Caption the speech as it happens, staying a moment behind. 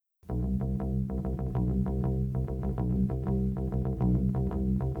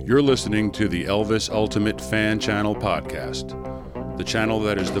You're listening to the Elvis Ultimate Fan Channel podcast, the channel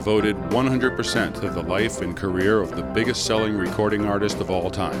that is devoted 100% to the life and career of the biggest selling recording artist of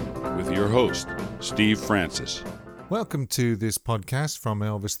all time, with your host, Steve Francis. Welcome to this podcast from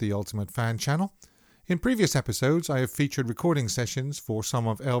Elvis the Ultimate Fan Channel. In previous episodes, I have featured recording sessions for some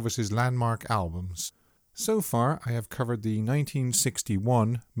of Elvis's landmark albums. So far, I have covered the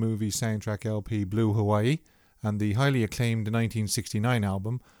 1961 movie soundtrack LP Blue Hawaii and the highly acclaimed 1969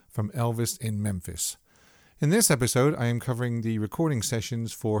 album From Elvis in Memphis. In this episode, I am covering the recording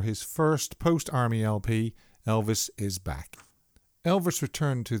sessions for his first post-Army LP, Elvis is Back. Elvis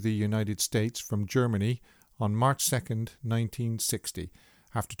returned to the United States from Germany on March 2nd, 1960,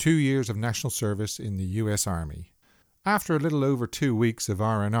 after 2 years of national service in the U.S. Army. After a little over 2 weeks of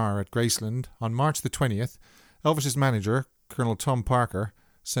R&R at Graceland, on March the 20th, Elvis's manager, Colonel Tom Parker,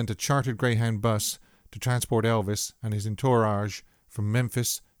 sent a chartered Greyhound bus to transport Elvis and his entourage from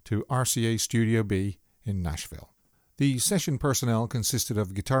Memphis to RCA Studio B in Nashville. The session personnel consisted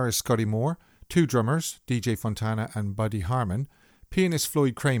of guitarist Scotty Moore, two drummers, DJ Fontana and Buddy Harman, pianist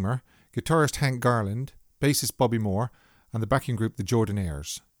Floyd Kramer, guitarist Hank Garland, bassist Bobby Moore, and the backing group the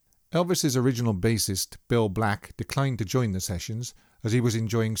Jordanaires. Elvis's original bassist, Bill Black, declined to join the sessions as he was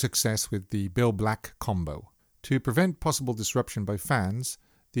enjoying success with the Bill Black combo. To prevent possible disruption by fans,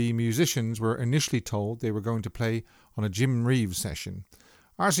 the musicians were initially told they were going to play on a Jim Reeves session.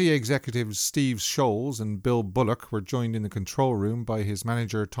 RCA executives Steve Scholes and Bill Bullock were joined in the control room by his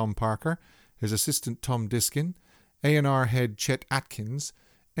manager Tom Parker, his assistant Tom Diskin, A&R head Chet Atkins,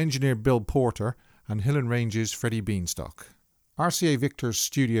 engineer Bill Porter, and Hill & Range's Freddie Beanstalk. RCA Victor's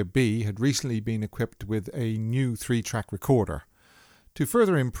Studio B had recently been equipped with a new 3-track recorder. To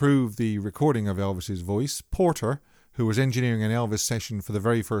further improve the recording of Elvis's voice, Porter, who was engineering an Elvis session for the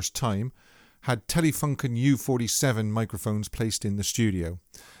very first time, had Telefunken U47 microphones placed in the studio.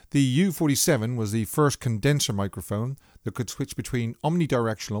 The U47 was the first condenser microphone that could switch between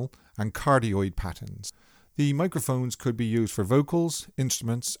omnidirectional and cardioid patterns. The microphones could be used for vocals,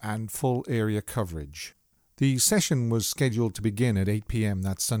 instruments, and full area coverage. The session was scheduled to begin at 8 p.m.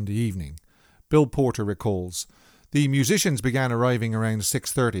 that Sunday evening. Bill Porter recalls, "The musicians began arriving around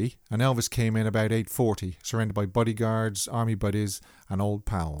 6:30 and Elvis came in about 8:40, surrounded by bodyguards, army buddies, and old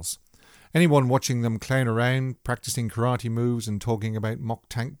pals. Anyone watching them clown around, practicing karate moves and talking about mock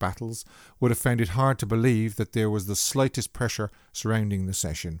tank battles would have found it hard to believe that there was the slightest pressure surrounding the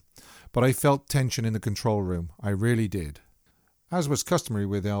session. But I felt tension in the control room. I really did." As was customary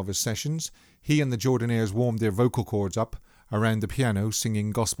with Elvis sessions, he and the Jordanaires warmed their vocal cords up around the piano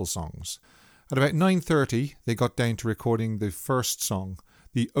singing gospel songs. At about 9:30, they got down to recording the first song,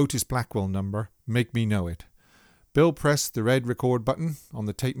 the Otis Blackwell number, Make Me Know It. Bill pressed the red record button on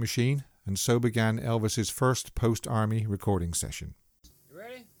the tape machine, and so began Elvis's first post-Army recording session. You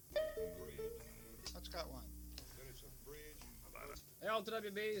ready? Let's got one.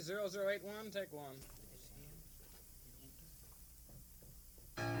 LWB 0081, take one.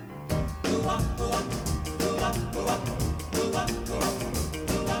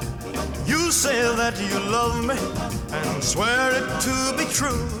 You say that you love me and swear it to be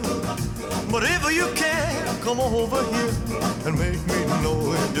true. But if you can, come over here and make me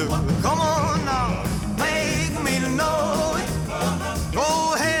know you do. Come on now, make me know it.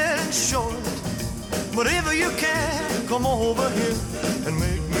 Go ahead and show it. But if you can, come over here and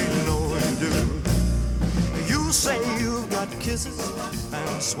make me know you do. You say you've got kisses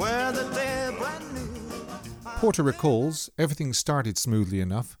and swear that they're brand new. Porter recalls, everything started smoothly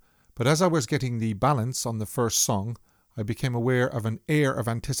enough, but as I was getting the balance on the first song, I became aware of an air of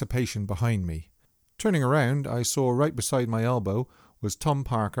anticipation behind me. Turning around, I saw right beside my elbow was Tom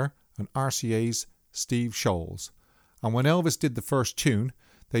Parker and RCA's Steve Scholes. And when Elvis did the first tune,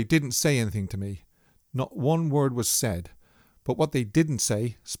 they didn't say anything to me. Not one word was said, but what they didn't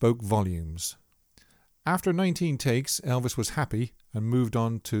say spoke volumes. After 19 takes, Elvis was happy and moved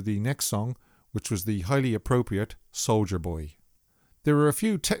on to the next song, which was the highly appropriate Soldier Boy. There were a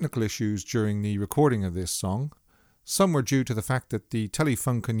few technical issues during the recording of this song. Some were due to the fact that the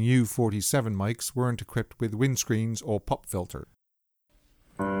Telefunken U47 mics weren't equipped with windscreens or pop filter.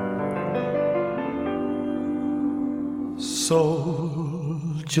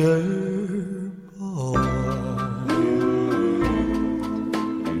 Soldier boy,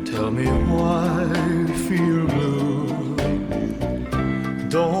 tell me why you feel blue.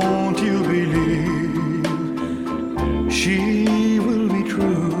 Don't you believe she will be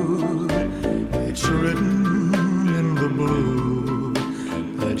true? It's written in the blue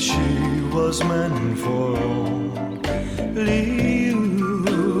that she was meant for only you.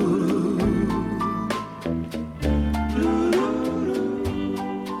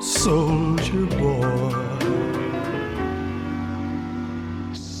 soldier boy.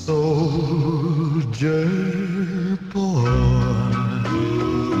 Soldier boy,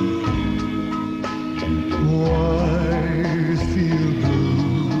 why feel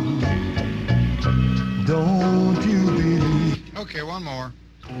blue? Don't you believe? Okay, one more.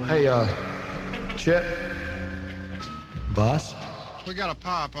 Hey, Chet. Boss? We got a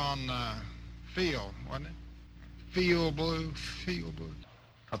pop on Feel, wasn't it? Feel Blue.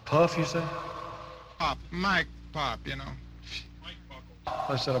 A puff, you say? Pop, Mike Pop, you know.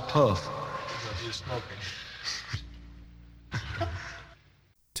 I said a puff. You're smoking.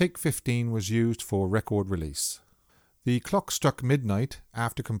 Take 15 was used for record release. The clock struck midnight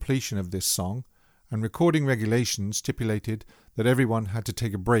after completion of this song, and recording regulations stipulated that everyone had to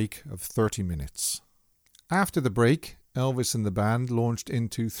take a break of 30 minutes. After the break, Elvis and the band launched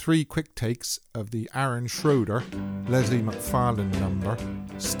into 3 quick takes of the Aaron Schroeder, Leslie McFarlane number,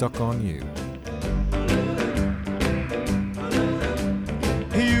 Stuck on You.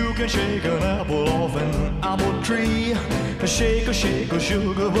 You can shake an apple off an apple tree. Shake a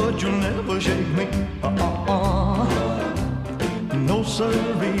sugar, but you'll never shake me. No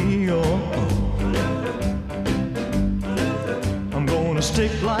sirree. I'm gonna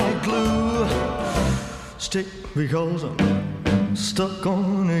stick like glue. Stick because I'm stuck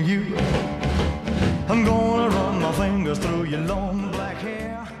on you. I'm gonna run my fingers through your long black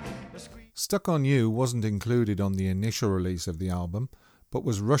hair. Stuck on You wasn't included on the initial release of the album, but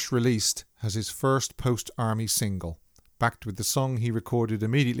was rush-released as his first post-Army single, backed with the song he recorded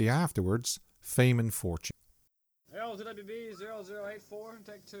immediately afterwards, Fame and Fortune. LZWB 0084,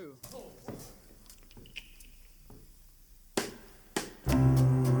 take 2.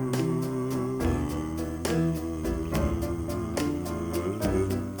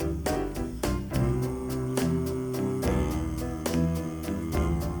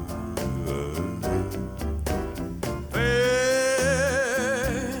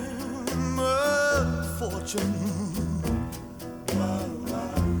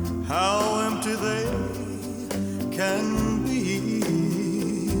 How empty they can be.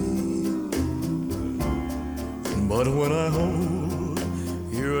 But when I hold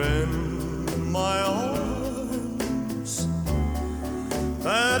you in my arms,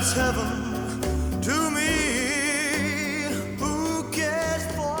 that's heaven to me. Who cares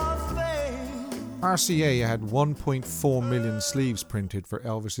for fame? RCA had 1.4 million sleeves printed for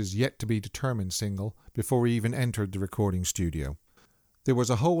Elvis's yet-to-be-determined single before he even entered the recording studio. There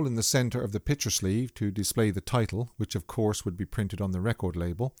was a hole in the centre of the picture sleeve to display the title, which of course would be printed on the record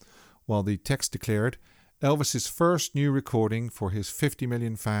label, while the text declared, Elvis's first new recording for his 50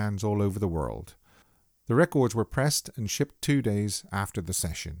 million fans all over the world. The records were pressed and shipped 2 days after the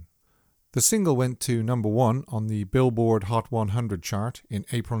session. The single went to number 1 on the Billboard Hot 100 chart in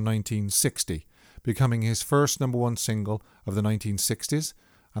April 1960, becoming his first number 1 single of the 1960s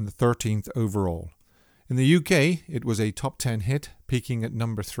and the 13th overall. In the UK, it was a top 10 hit, peaking at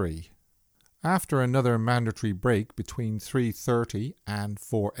number 3. After another mandatory break between 3:30 and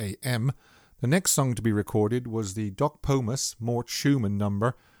 4 a.m., the next song to be recorded was the Doc Pomus, Mort Schumann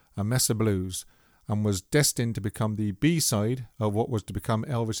number, A Mess of Blues, and was destined to become the B-side of what was to become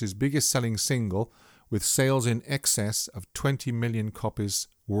Elvis's biggest-selling single, with sales in excess of 20 million copies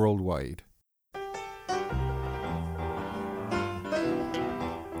worldwide.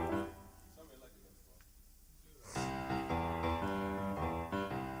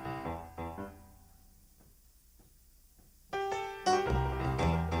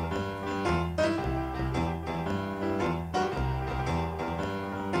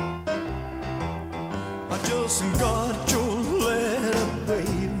 Just got your letter,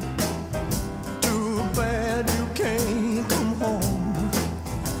 babe. Too bad you can't come home.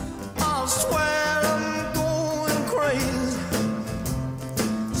 I swear I'm going crazy,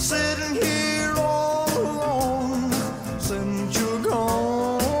 sitting here all alone. Since you're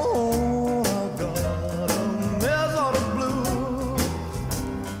gone, I've got a mess out of blue.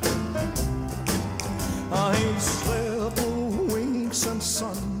 I ain't slept for weeks and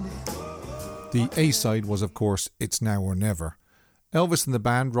Sunday. The A-side was, of course, It's Now or Never. Elvis and the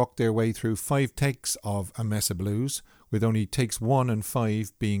band rocked their way through 5 takes of A Mess of Blues, with only takes 1 and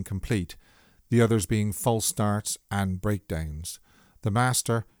 5 being complete, the others being false starts and breakdowns. The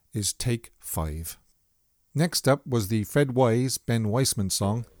master is take 5. Next up was the Fred Wise, Ben Weissman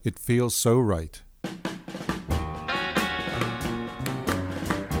song, It Feels So Right.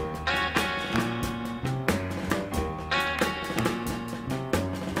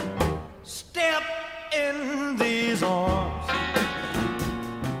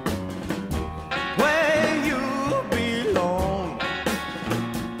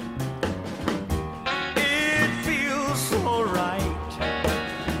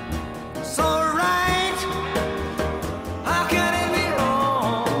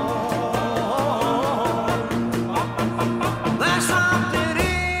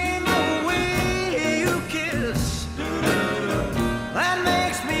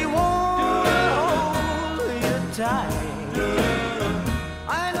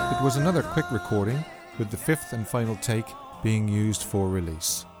 was another quick recording, with the fifth and final take being used for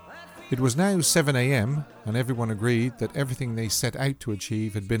release. It was now 7 a.m. and everyone agreed that everything they set out to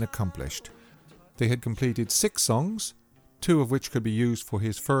achieve had been accomplished. They had completed 6 songs, 2 of which could be used for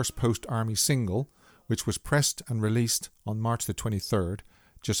his first post-army single, which was pressed and released on March the 23rd,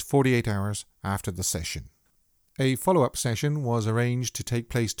 just 48 hours after the session. A follow-up session was arranged to take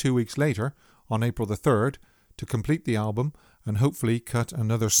place 2 weeks later, on April the 3rd, to complete the album and hopefully cut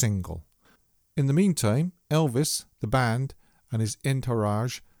another single. In the meantime, Elvis, the band, and his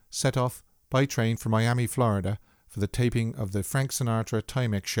entourage set off by train for Miami, Florida for the taping of the Frank Sinatra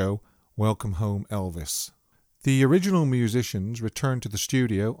Timex show Welcome Home Elvis. The original musicians returned to the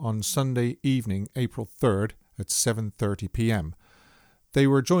studio on Sunday evening, April 3rd at 7:30 p.m. They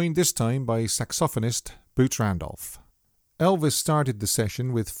were joined this time by saxophonist Boots Randolph. Elvis started the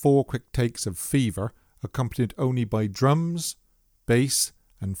session with 4 quick takes of Fever, accompanied only by drums, bass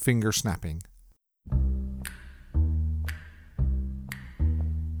and finger snapping.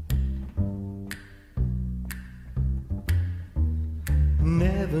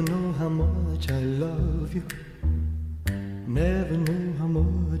 Never know how much I love you. Never know how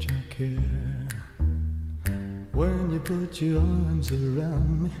much I care. When you put your arms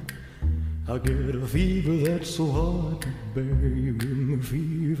around me, I get a fever that's so hard to bear. You give me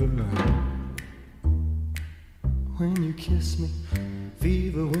fever when you kiss me,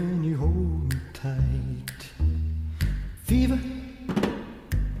 fever when you hold me tight, fever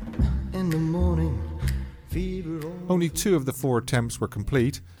in the morning. Only 2 of the 4 attempts were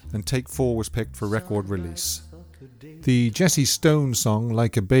complete, and take 4 was picked for record release. The Jesse Stone song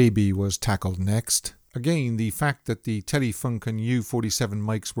Like a Baby was tackled next. Again, the fact that the Telefunken U-47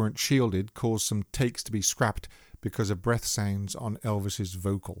 mics weren't shielded caused some takes to be scrapped because of breath sounds on Elvis's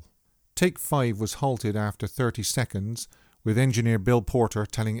vocal. Take 5 was halted after 30 seconds, with engineer Bill Porter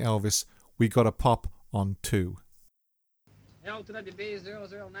telling Elvis, "We got a pop on 2. LTWB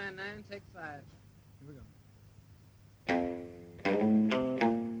 0099, take 5. Here we go.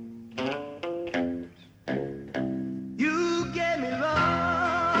 You gave me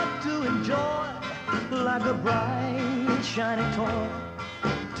love to enjoy, like a bright, shiny toy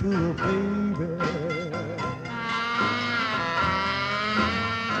to a baby.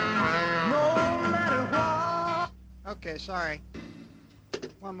 No matter what. Okay, sorry.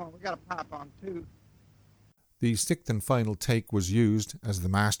 One more. We got a pop on 2. The 6th and final take was used as the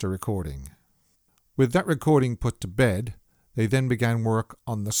master recording. With that recording put to bed, they then began work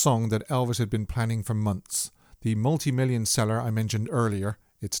on the song that Elvis had been planning for months, the multi-million seller I mentioned earlier,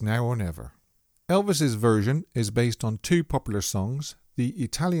 It's Now or Never. Elvis's version is based on 2 popular songs, the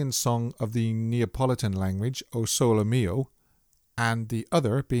Italian song of the Neapolitan language, O Sole Mio, and the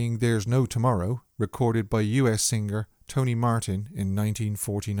other being There's No Tomorrow, recorded by US singer Tony Martin in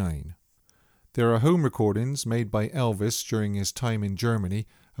 1949. There are home recordings made by Elvis during his time in Germany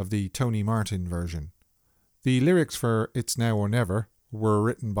of the Tony Martin version. The lyrics for It's Now or Never were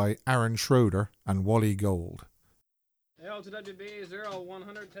written by Aaron Schroeder and Wally Gold. LTWB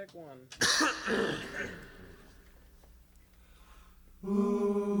 0100, take 1.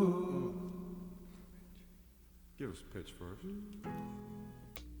 Give us a pitch first.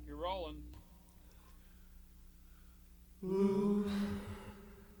 You're rolling.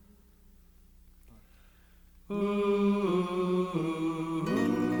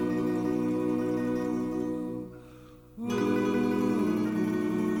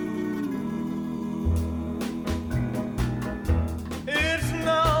 It's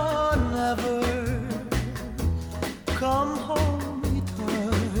now or never. Come hold me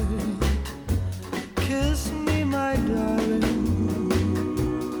tight. Kiss me, my darling.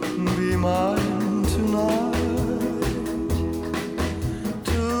 Be mine tonight.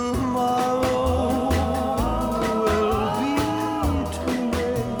 Tomorrow will be too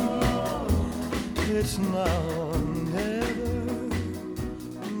late. It's now or never.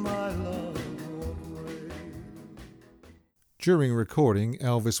 My love won't wait. During recording,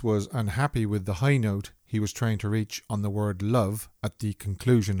 Elvis was unhappy with the high note he was trying to reach on the word love at the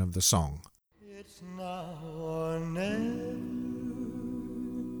conclusion of the song. It's now or never.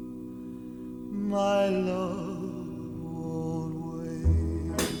 My love won't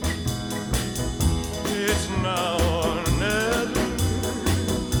wait. It's now or never.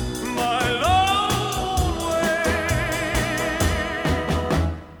 My love won't wait.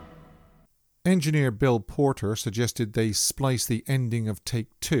 Engineer Bill Porter suggested they splice the ending of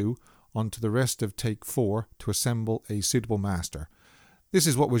take 2 onto the rest of take 4 to assemble a suitable master. This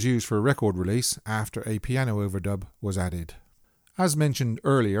is what was used for a record release after a piano overdub was added. As mentioned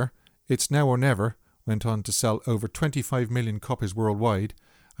earlier, It's Now or Never went on to sell over 25 million copies worldwide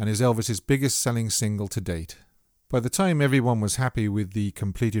and is Elvis's biggest selling single to date. By the time everyone was happy with the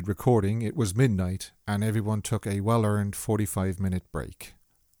completed recording, it was midnight, and everyone took a well-earned 45-minute break.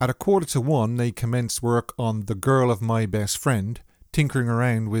 At 1:45, they commenced work on The Girl of My Best Friend, tinkering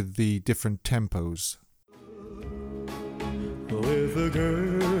around with the different tempos. With the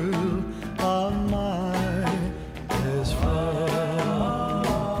girl of my best friend,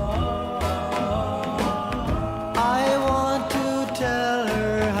 I want to tell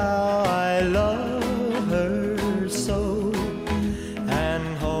her how I love her so,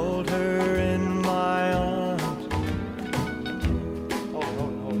 and hold her in my arms.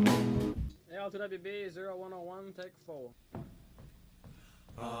 Hold. L2WB 0101, take 4.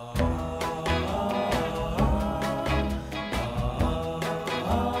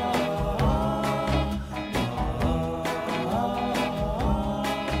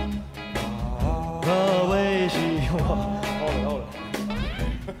 The way she walks.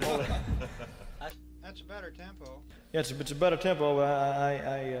 Hold it. That's a better tempo. Yeah, it's a better tempo.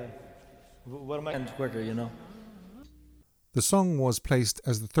 What am I? And quicker, you know. The song was placed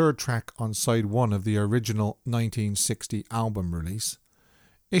as the third track on side 1 of the original 1960 album release.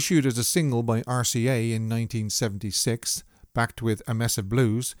 Issued as a single by RCA in 1976, backed with A Mess of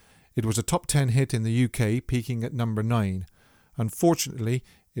Blues, it was a top 10 hit in the UK, peaking at number 9. Unfortunately,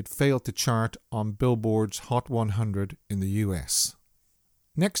 it failed to chart on Billboard's Hot 100 in the US.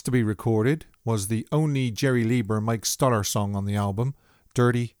 Next to be recorded was the only Jerry Lieber Mike Stoller song on the album,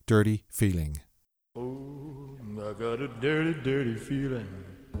 Dirty, Dirty Feeling. Oh, I got a dirty, dirty feeling.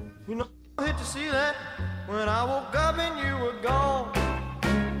 You know, I hate to see that when I woke up and you were gone.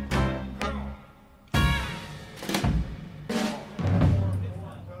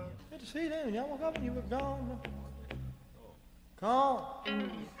 Hate to see that when I woke up and you were gone.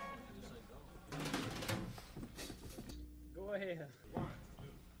 Gone. Go ahead.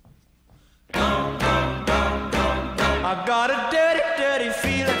 I got a dirty, dirty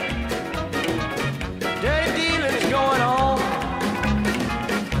feeling. Dirty dealing's going on.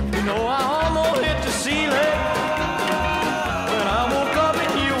 You know I almost hit the ceiling when I woke up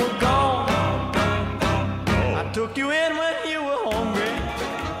and you were gone. I took you in when you were hungry,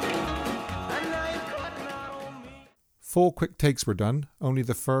 and now you're cutting out on me. 4 quick takes were done, only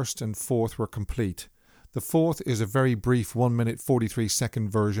the first and fourth were complete. The fourth is a very brief 1 minute 43 second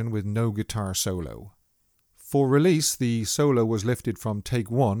version with no guitar solo. For release, the solo was lifted from take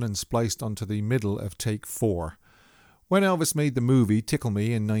 1 and spliced onto the middle of take 4. When Elvis made the movie Tickle Me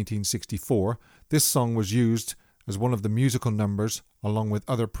in 1964, this song was used as one of the musical numbers along with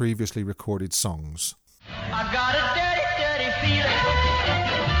other previously recorded songs. I got a dirty, dirty feeling.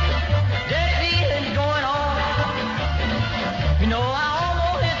 Dirty feeling's going on. You know I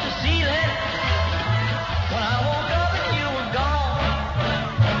almost hit the ceiling when I woke up and you were gone.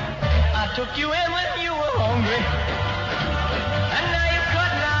 I took you in when you were hungry, and now you're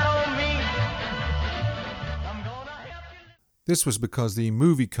cutting out on me. I'm gonna help you. This was because the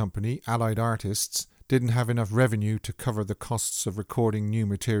movie company, Allied Artists, didn't have enough revenue to cover the costs of recording new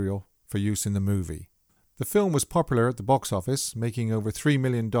material for use in the movie. The film was popular at the box office, making over $3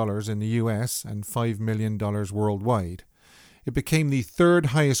 million in the US and $5 million worldwide. It became the third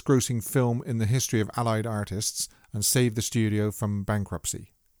highest grossing film in the history of Allied Artists and saved the studio from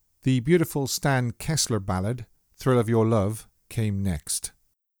bankruptcy. The beautiful Stan Kessler ballad, Thrill of Your Love, came next.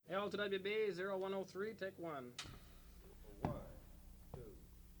 L2WB 0103, take 1.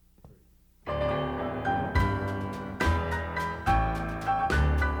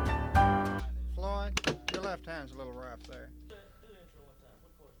 Floyd, your left hand's a little rough there.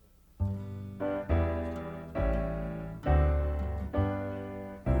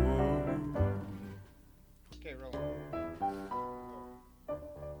 Okay, roll.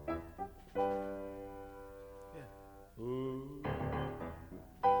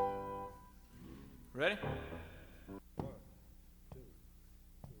 Ready?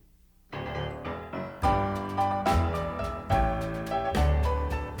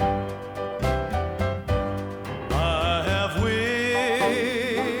 I have wished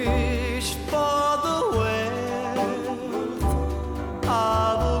for the wealth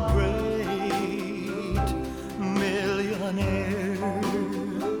of a great millionaire.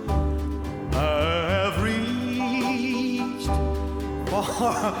 I have reached for...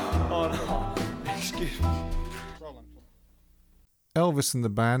 Oh no, excuse me. Rolling. Elvis and the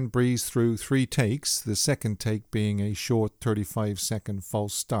band breezed through 3 takes, the second take being a short 35-second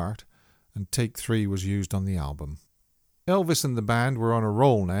false start, and take 3 was used on the album. Elvis and the band were on a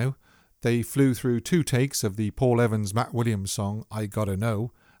roll now. They flew through 2 takes of the Paul Evans Matt Williams song I Gotta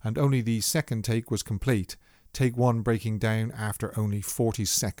Know, and only the second take was complete, take one breaking down after only 40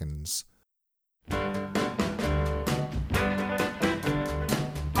 seconds.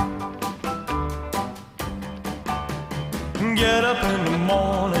 Get up in the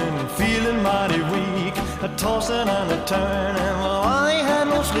morning, feeling mighty weak, a tossing and a turning. Well, I ain't had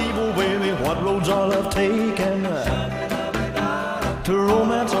no sleep, oh baby, what roads all I've taken to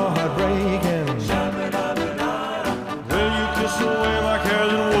romance or heartbreaking. Will you kiss away my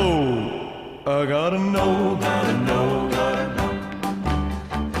cares and woe? I gotta know, gotta know, gotta know.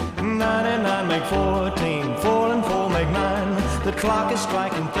 99 make 14, 4 and 4 make 9. The clock is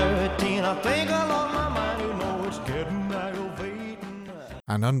striking 13. I think I lost my mind, you know it's getting aggravating.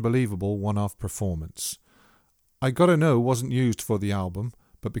 An unbelievable one-off performance. I Gotta Know wasn't used for the album,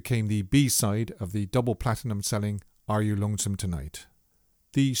 but became the B-side of the double platinum selling Are You Lonesome Tonight?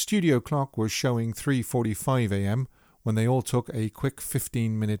 The studio clock was showing 3:45 a.m. when they all took a quick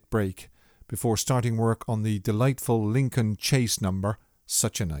 15-minute break before starting work on the delightful Lincoln Chase number,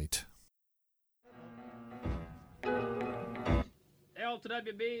 Such a Night. L to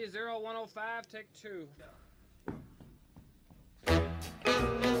WB 0105, take 2.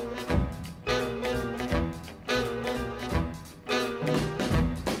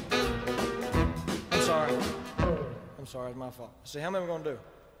 I'm sorry, it's my fault. See, how many are we going to do?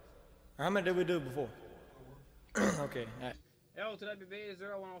 Or how many did we do before? Okay, all right. L to WB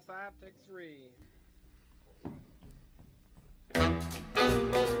 0105, take 3.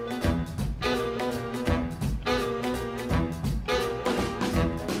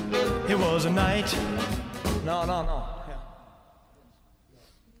 It was a night. No. Yeah.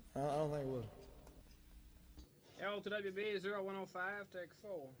 I don't think it was. L to WB 0105, take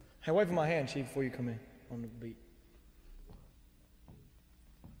 4. Hey, wait for my hand, Chief, before you come in on the beat.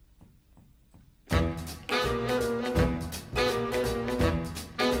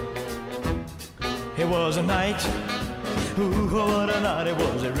 It was a night. Ooh, what a night it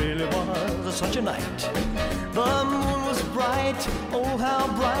was. It really was such a night. The moon was bright. Oh, how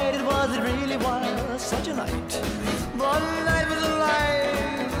bright it was. It really was such a night. The night was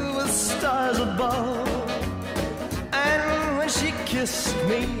alive with stars above. And when she kissed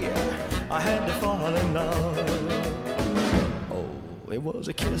me, I had to fall in love. Oh, it was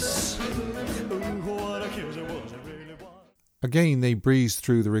a kiss. Ooh, what a kiss it was. It really was. Again, they breezed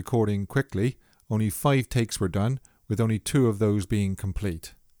through the recording quickly. Only 5 takes were done, with only 2 of those being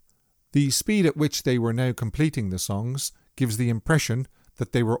complete. The speed at which they were now completing the songs gives the impression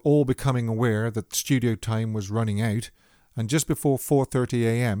that they were all becoming aware that studio time was running out, and just before 4:30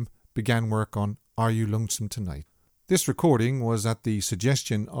 a.m. began work on Are You Lonesome Tonight? This recording was at the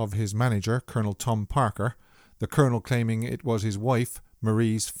suggestion of his manager, Colonel Tom Parker, the Colonel claiming it was his wife,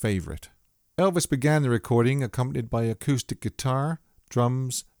 Marie's favourite. Elvis began the recording accompanied by acoustic guitar,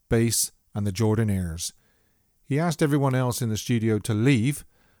 drums, bass, and the Jordanaires. He asked everyone else in the studio to leave,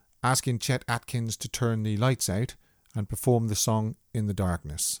 asking Chet Atkins to turn the lights out and perform the song in the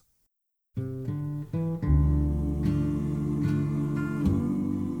darkness.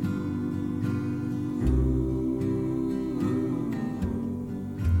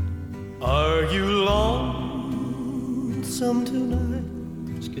 Are you lonesome tonight?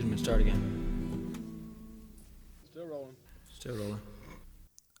 Excuse me, start again. Still rolling.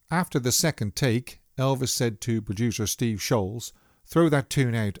 After the second take, Elvis said to producer Steve Scholes, "Throw that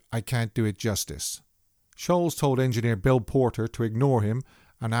tune out, I can't do it justice." Scholes told engineer Bill Porter to ignore him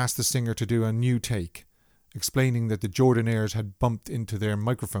and asked the singer to do a new take, explaining that the Jordanaires had bumped into their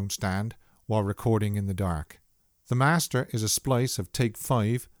microphone stand while recording in the dark. The master is a splice of take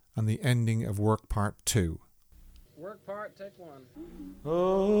 5 and the ending of work part 2. Work part, take 1.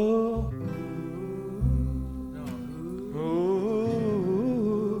 Oh.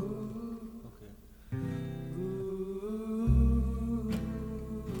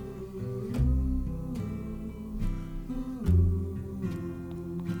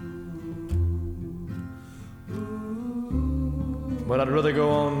 But I'd rather go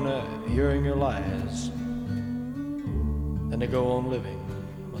on hearing your lies than to go on living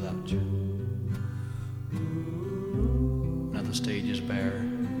without you. Now the stage is bare,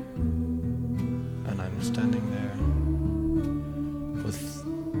 and I'm standing there with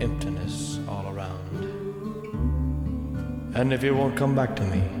emptiness all around. And if you won't come back to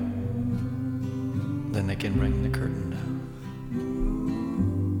me, then they can bring the curtain down.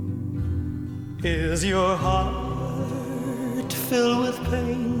 Is your heart filled with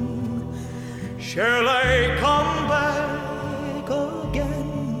pain? Shall I come back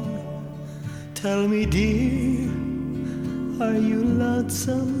again? Tell me, dear, are you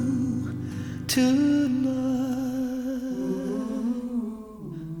lonesome tonight?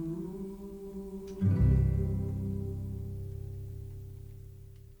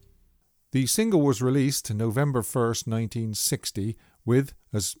 The single was released November 1st, 1960 with,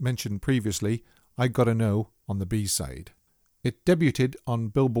 as mentioned previously, I Gotta Know on the B-side. It debuted on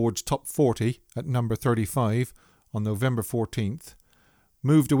Billboard's Top 40 at number 35 on November 14th,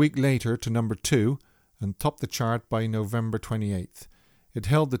 moved a week later to number 2 and topped the chart by November 28th. It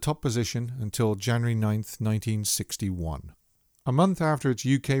held the top position until January 9th, 1961. A month after its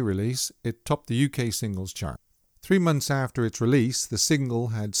UK release, it topped the UK singles chart. 3 months after its release, the single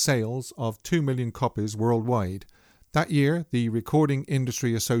had sales of 2 million copies worldwide. That year, the Recording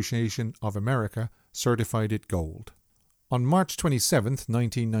Industry Association of America certified it gold. On March 27,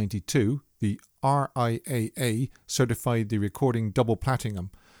 1992, the RIAA certified the recording double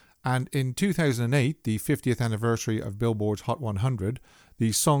platinum, and in 2008, the 50th anniversary of Billboard's Hot 100,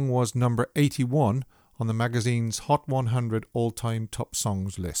 the song was number 81 on the magazine's Hot 100 All-Time Top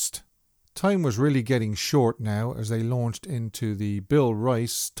Songs list. Time was really getting short now as they launched into the Bill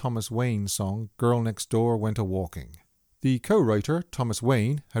Rice, Thomas Wayne song Girl Next Door Went A-Walking. The co-writer, Thomas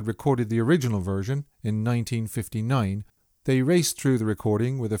Wayne, had recorded the original version in 1959. They raced through the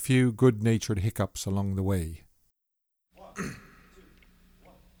recording with a few good-natured hiccups along the way. Hold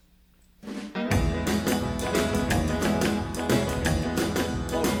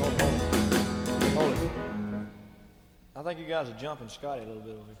it. I think you guys are jumping Scotty a little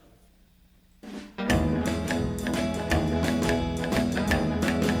bit over here.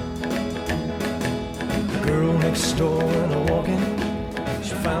 Girl next door and a walking,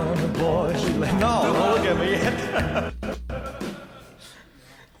 she found a boy, she like, no, don't look at me yet.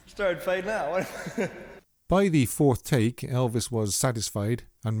 Started fading out. By the fourth take, Elvis was satisfied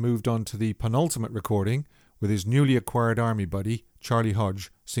and moved on to the penultimate recording with his newly acquired army buddy, Charlie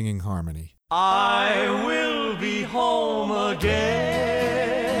Hodge, singing harmony. I will be home again.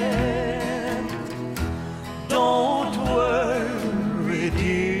 Don't worry,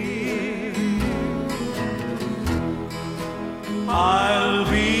 dear. I'll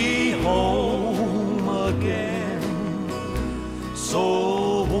be home again.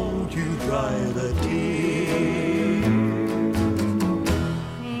 So won't you dry the tear?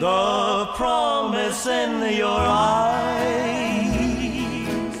 The promise in your eyes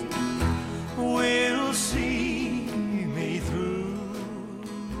will see me through.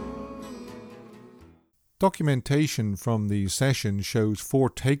 Documentation from the session shows 4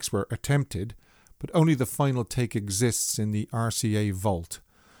 takes were attempted, but only the final take exists in the RCA vault.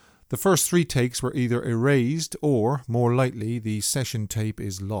 The first 3 takes were either erased or, more likely, the session tape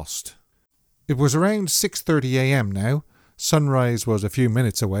is lost. It was around 6:30 a.m. now. Sunrise was a few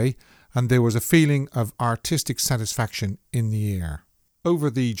minutes away, and there was a feeling of artistic satisfaction in the air.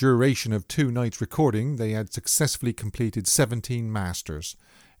 Over the duration of 2 nights recording, they had successfully completed 17 masters,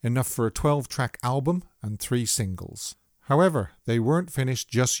 enough for a 12-track album and 3 singles. However, they weren't finished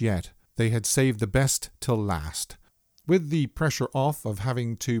just yet. They had saved the best till last. With the pressure off of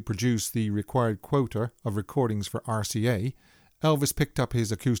having to produce the required quota of recordings for RCA, Elvis picked up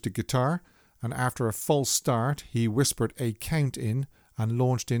his acoustic guitar, and after a false start, he whispered a count in and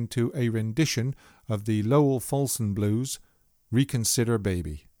launched into a rendition of the Lowell Fulson Blues, Reconsider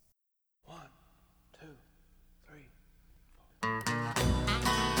Baby. 1, 2, 3, 4.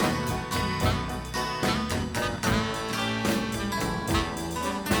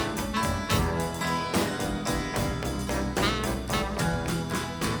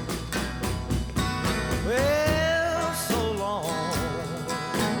 Well, so long.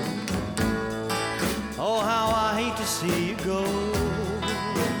 Oh, how I hate to see you go.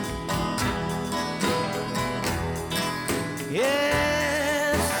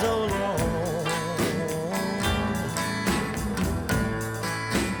 Yes, so long.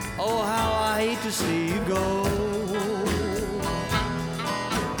 Oh, how I hate to see you go.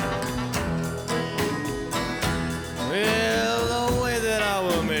 Well, the way that I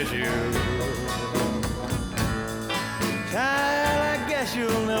will miss you, child, I guess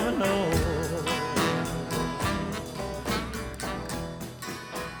you'll never know.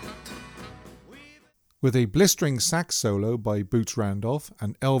 With a blistering sax solo by Boots Randolph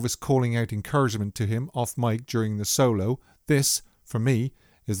and Elvis calling out encouragement to him off mic during the solo, this, for me,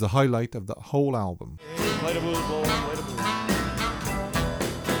 is the highlight of the whole album. Play the blues, boy. Play the blues.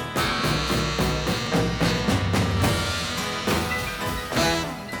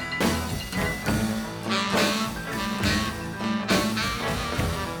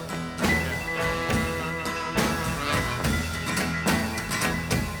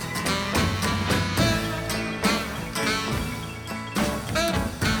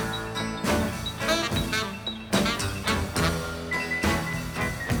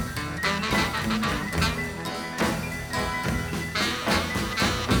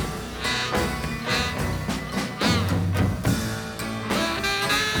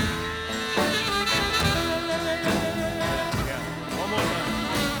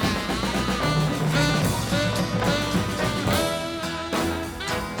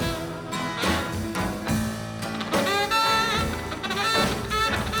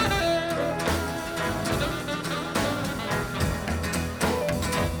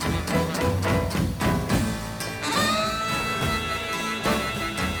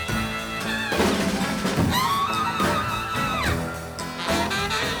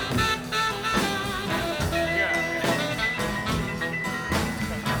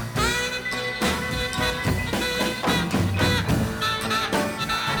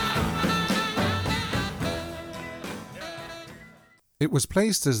 It was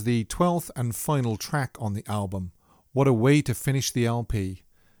placed as the 12th and final track on the album. What a way to finish the LP.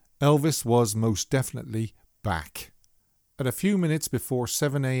 Elvis was most definitely back. At a few minutes before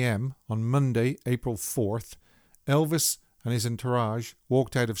 7 a.m. on Monday, April 4th, Elvis and his entourage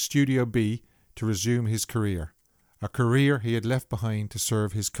walked out of Studio B to resume his career, a career he had left behind to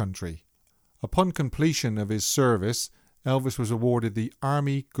serve his country. Upon completion of his service, Elvis was awarded the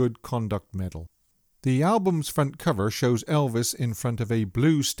Army Good Conduct Medal. The album's front cover shows Elvis in front of a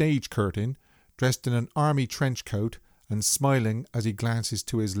blue stage curtain, dressed in an army trench coat and smiling as he glances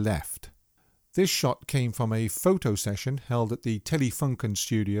to his left. This shot came from a photo session held at the Telefunken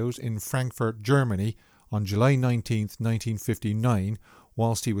Studios in Frankfurt, Germany on July 19, 1959,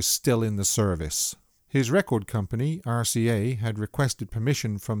 whilst he was still in the service. His record company, RCA, had requested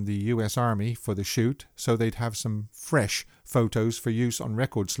permission from the US Army for the shoot so they'd have some fresh photos for use on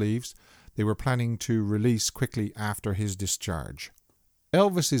record sleeves they were planning to release quickly after his discharge.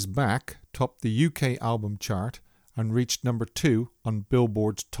 Elvis Is Back topped the UK album chart and reached number 2 on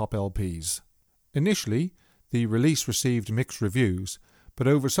Billboard's top LPs. Initially, the release received mixed reviews, but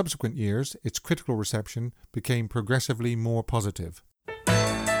over subsequent years, its critical reception became progressively more positive.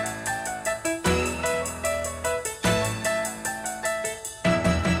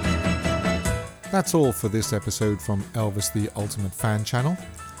 That's all for this episode from Elvis the Ultimate Fan Channel.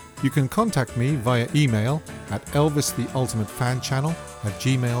 You can contact me via email at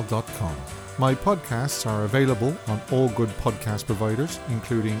elvistheultimatefanchannel@gmail.com. My podcasts are available on all good podcast providers,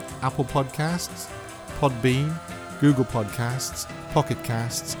 including Apple Podcasts, Podbean, Google Podcasts, Pocket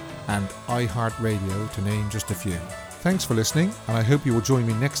Casts, and iHeartRadio, to name just a few. Thanks for listening, and I hope you will join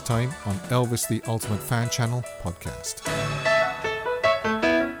me next time on Elvis the Ultimate Fan Channel podcast.